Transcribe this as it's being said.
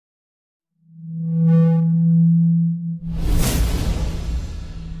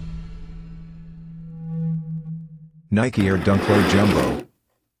Nike Air Dunk Low Jumbo.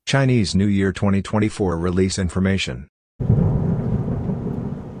 Chinese New Year 2024 release information.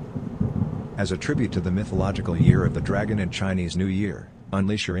 As a tribute to the mythological year of the dragon and Chinese New Year,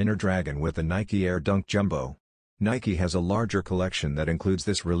 unleash your inner dragon with the Nike Air Dunk Jumbo. Nike has a larger collection that includes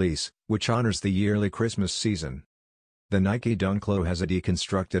this release, which honors the yearly Christmas season. The Nike Dunk Low has a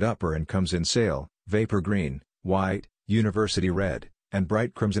deconstructed upper and comes in sail, vapor green, white, university red, and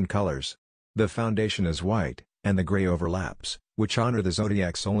bright crimson colors. The foundation is white, and the gray overlaps, which honor the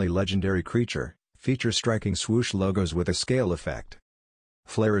Zodiac's only legendary creature, feature striking swoosh logos with a scale effect.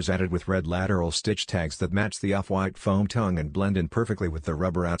 Flare is added with red lateral stitch tags that match the off-white foam tongue and blend in perfectly with the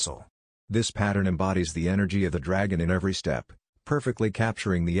rubber outsole. This pattern embodies the energy of the dragon in every step, perfectly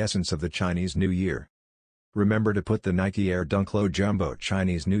capturing the essence of the Chinese New Year. Remember to put the Nike Air Dunk Low Jumbo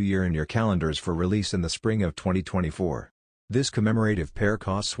Chinese New Year in your calendars for release in the spring of 2024. This commemorative pair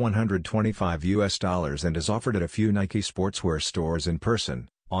costs $125 and is offered at a few Nike sportswear stores in person,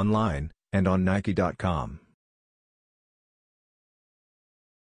 online, and on Nike.com.